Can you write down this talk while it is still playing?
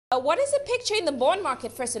What is the picture in the bond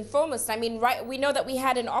market first and foremost? I mean, right, we know that we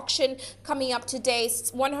had an auction coming up today,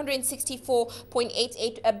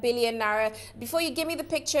 164.88 billion naira. Before you give me the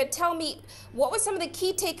picture, tell me what were some of the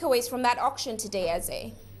key takeaways from that auction today,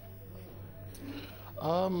 Eze?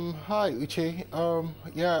 Hi, Uche.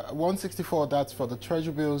 Yeah, 164, that's for the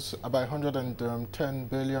treasury bills, about 110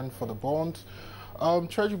 billion for the bonds.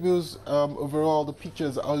 Treasury bills, overall, the picture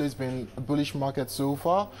has always been a bullish market so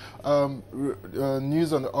far.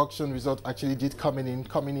 News on the auction result actually did coming in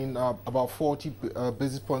about 40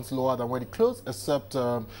 basis points lower than when it closed, except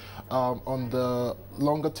on the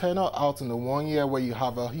longer tenor out in the 1 year, where you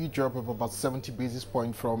have a huge drop of about 70 basis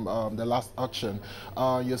points from the last auction.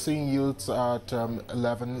 You're seeing yields at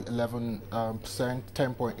 11%,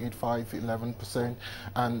 10.85, 11%,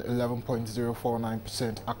 and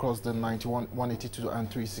 11.049% across the 91, 182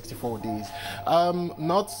 and 364 days.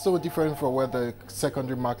 Not so different from where the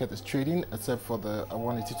secondary market is trading, except for the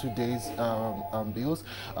 182 days bills.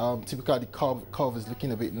 Typically, the curve is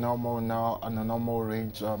looking a bit normal now, on a normal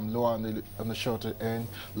range, lower on the shorter end,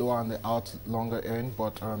 lower on the out longer end,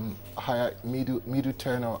 but higher middle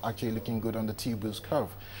tenor actually looking good on the T-bills curve.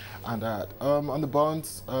 And on the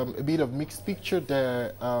bonds, a bit of mixed picture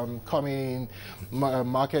there, coming in,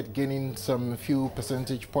 market gaining some few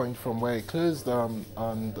percentage points from where it closed on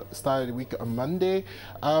the start of the week on Monday,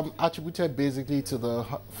 attributed basically to the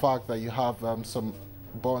fact that you have some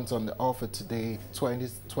bonds on the offer today,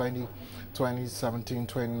 2020, 2017,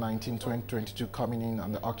 2019, 2022 coming in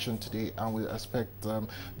on the auction today, and we expect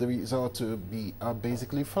the result to be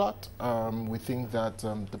basically flat. We think that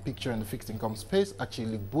the picture in the fixed income space actually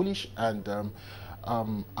look bullish, and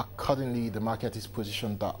accordingly the market is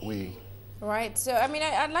positioned that way. Right. So, I mean,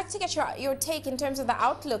 I'd like to get your take in terms of the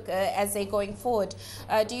outlook as they going forward.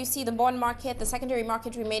 Do you see the bond market, the secondary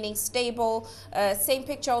market remaining stable? Same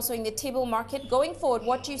picture also in the T-bill market. Going forward,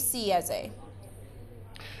 what do you see as a?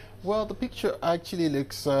 Well, the picture actually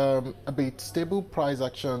looks a bit stable. Price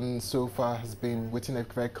action so far has been within a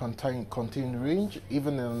very contained range,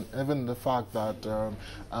 even the fact that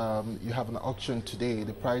you have an auction today.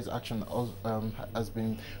 The price action has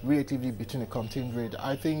been relatively between a contained range.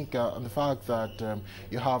 I think on the fact that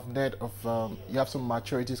you have you have some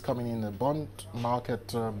maturities coming in the bond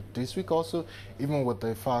market this week also, even with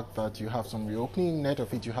the fact that you have some reopening, net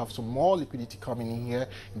of it, you have some more liquidity coming in here,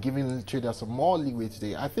 giving traders some more leeway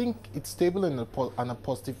today. I think it's stable in a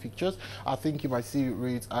positive features. I think you might see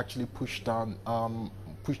rates actually push down a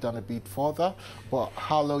bit further, but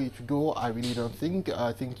how low it will go, I really don't think.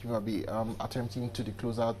 I think you might be attempting to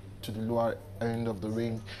close out to the lower end of the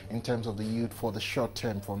range in terms of the yield for the short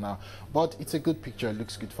term for now. But it's a good picture. It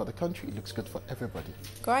looks good for the country. It looks good for everybody.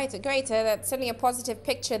 Great. That's certainly a positive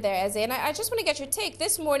picture there, Eze. And I just want to get your take.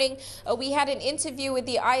 This morning, we had an interview with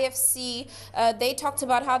the IFC. They talked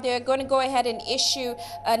about how they're going to go ahead and issue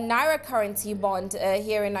a Naira currency bond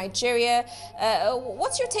here in Nigeria.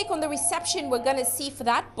 What's your take on the reception we're going to see for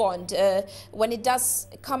that bond when it does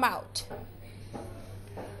come out?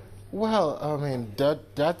 Well, I mean,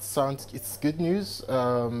 that sounds, it's good news.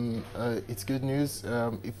 It's good news.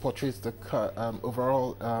 It portrays the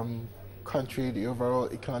overall country, the overall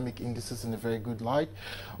economic indices in a very good light.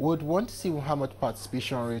 Would want to see how much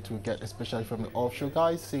participation rate we get, especially from the offshore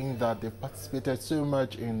guys, seeing that they've participated so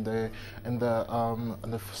much in the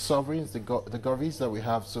sovereigns, the govies that we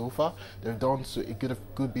have so far. They've done a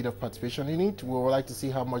good bit of participation in it. We would like to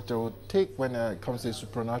see how much they would take when it comes to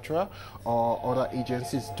supernatural or other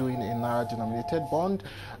agencies doing a Naira-denominated bond.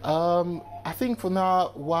 I think for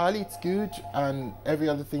now, while it's good and every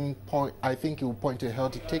other thing, I think it will point to a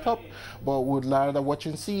healthy take-up, but would rather watch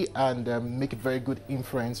and see and make a very good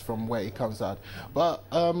inference from where it comes out. But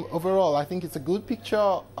overall, I think it's a good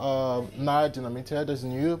picture. Naira denominated is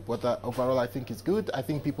new, but overall, I think it's good. I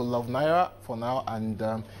think people love Naira for now, and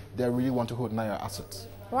they really want to hold Naira assets.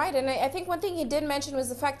 Right, and I think one thing he did mention was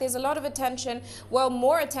the fact there's a lot of attention, well,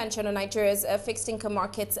 more attention on Nigeria's fixed income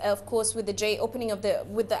markets, of course, with the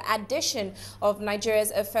with the addition of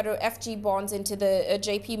Nigeria's federal FG bonds into the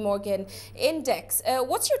JP Morgan index.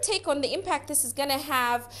 What's your take on the impact this is going to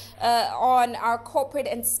have on our corporate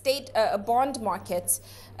and state bond markets?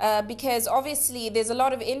 Because obviously there's a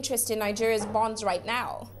lot of interest in Nigeria's bonds right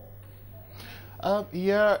now.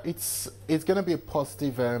 Yeah, it's going to be a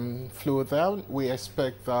positive flow down. We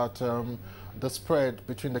expect that the spread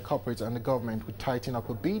between the corporate and the government would tighten up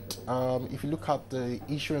a bit. If you look at the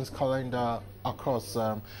issuance calendar across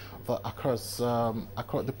the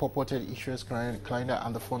purported issuance calendar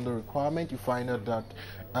and the funding requirement, you find out that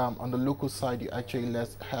on the local side you actually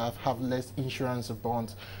have less insurance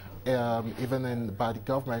bonds even by the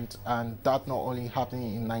government, and that not only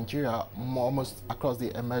happening in Nigeria, almost across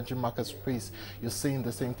the emerging market space, you're seeing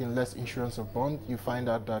the same thing, less issuance of bond. You find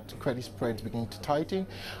out that credit spreads begin to tighten.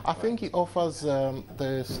 I think it offers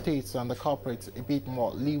the states and the corporates a bit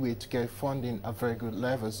more leeway to get funding at very good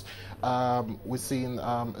levels. We've seen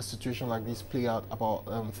a situation like this play out about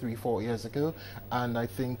 3-4 years ago, and I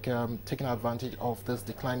think taking advantage of this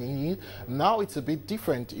decline in yield. Now it's a bit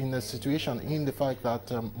different in the situation, in the fact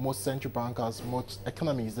that most central bankers, most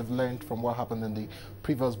economies, they've learned from what happened in the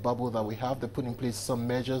previous bubble that we have. They put in place some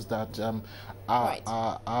measures that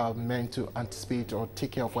are meant to anticipate or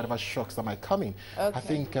take care of whatever shocks that might come in. Okay. I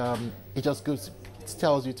think it just goes, it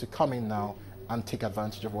tells you to come in now and take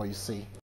advantage of what you see.